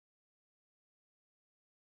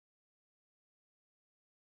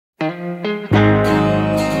Tell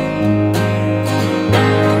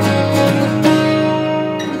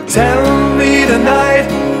me tonight,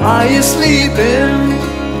 are you sleeping?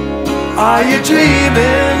 Are you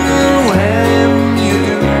dreaming when you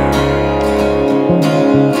do?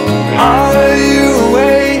 Are you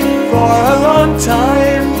away for a long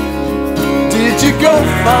time? Did you go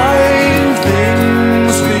find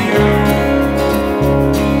things for you?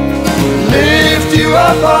 Lift you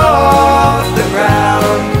up off the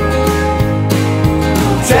ground.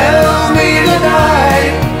 Tell me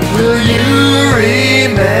tonight, will you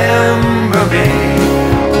remember me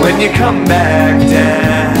when you come back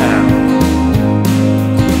down?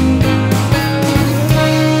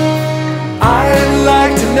 I'd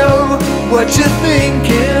like to know what you're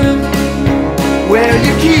thinking, where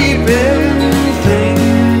you're keeping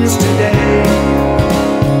things today.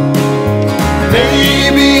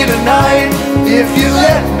 Maybe tonight, if you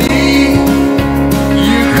let me,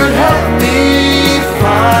 you could help me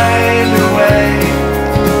find a way.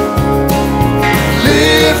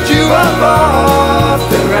 Lift you up off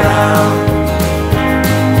the ground.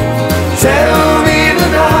 Tell me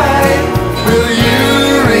tonight, will you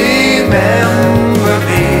remember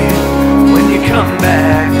me when you come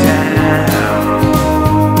back down?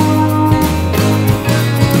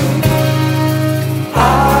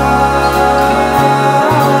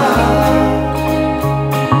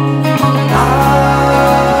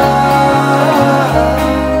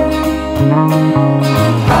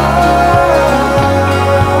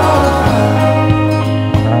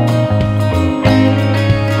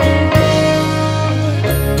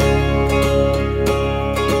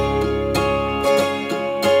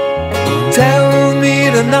 Tell me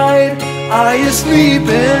tonight, are you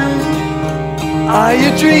sleeping? Are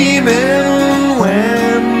you dreaming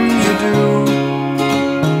when you do?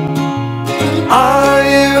 Are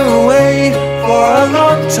you away for a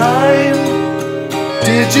long time?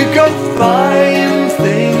 Did you go find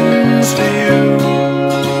things for you?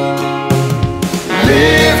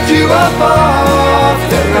 Lift you up off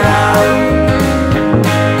the ground.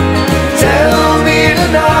 Tell me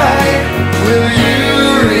tonight, will you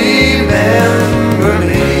remember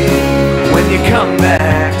me when you come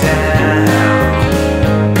back down?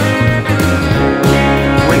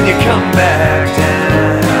 When you come back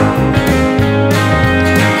down?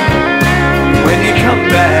 When you come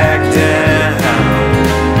back down?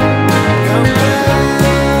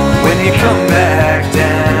 When you come back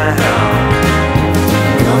down?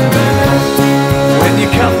 When you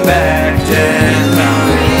come back down?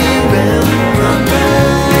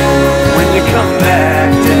 When you come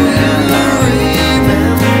back down?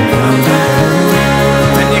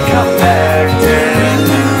 When you come back down?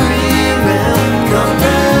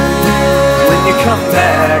 When you come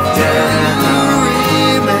back down?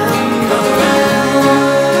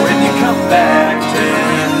 When you come back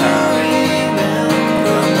down?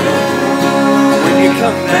 When you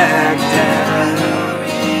come back?